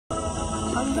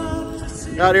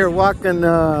Out here walking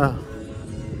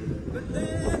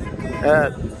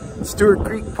at Stewart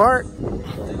Creek Park.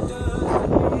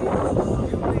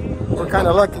 We're kind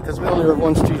of lucky because we only live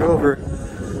one street over.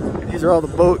 These are all the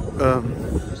boat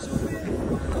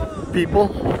people.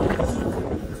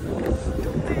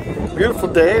 Beautiful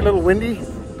day, a little windy, a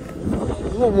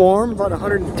little warm, about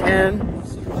 110.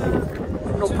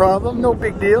 No problem, no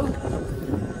big deal.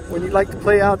 When you like to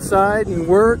play outside and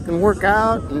work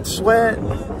out and sweat,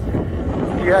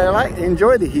 you gotta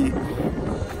enjoy the heat.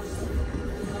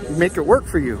 Make it work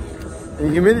for you. And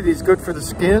the humidity is good for the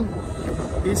skin.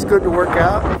 Heat's good to work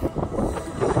out.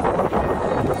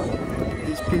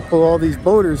 These people, all these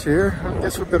boaters here, I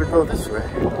guess we better go this way.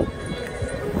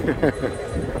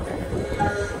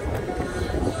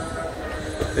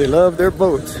 They love their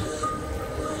boats.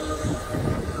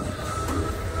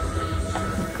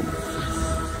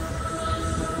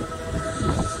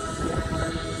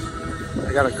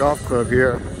 I got a golf club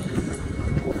here.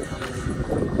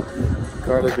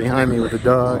 Carly behind me with the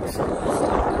dogs.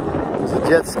 There's a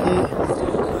jet ski.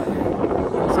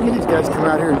 Some of these guys come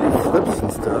out here and do flips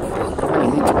and stuff. Kind of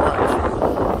neat to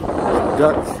watch.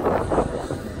 Ducks.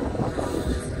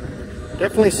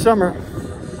 Definitely summer.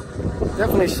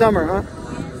 Definitely summer, huh?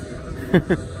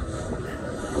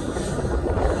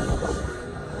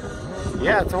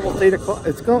 Yeah, it's almost 8 o'clock.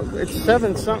 It's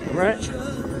 7 something, right?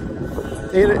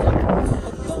 8.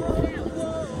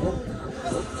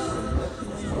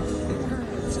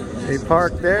 They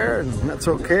park there, and that's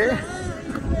okay.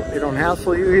 They don't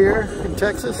hassle you here in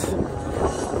Texas.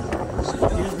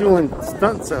 He's doing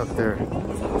stunts out there.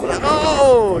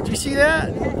 Oh, did you see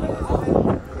that?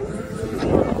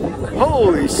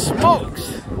 Holy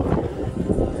smokes!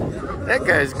 That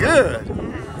guy's good.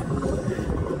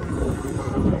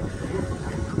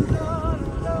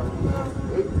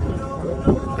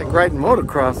 Like riding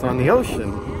motocross on the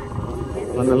ocean,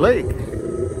 on the lake.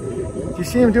 Do you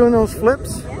see him doing those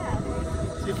flips?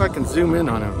 See if I can zoom in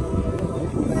on him.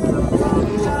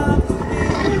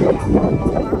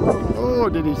 Oh,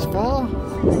 did he fall?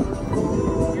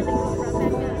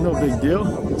 No big deal.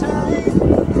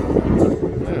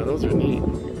 Yeah, those are neat.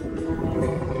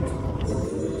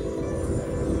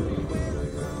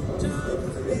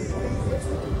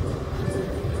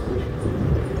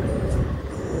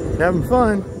 Having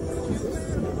fun.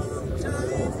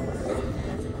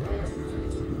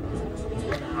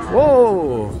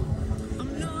 Whoa!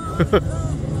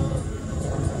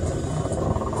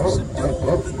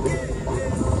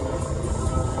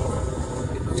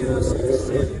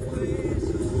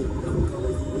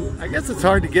 I guess it's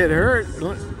hard to get hurt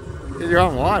if you're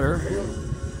on water.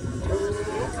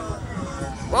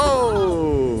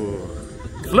 Whoa!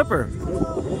 Flipper.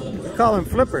 We call him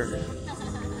Flipper.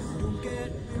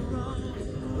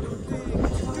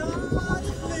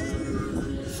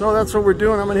 So that's what we're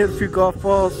doing. I'm gonna hit a few golf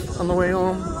balls on the way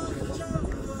home.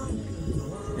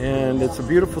 And it's a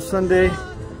beautiful Sunday.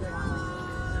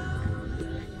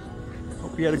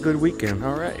 Hope you had a good weekend.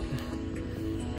 All right.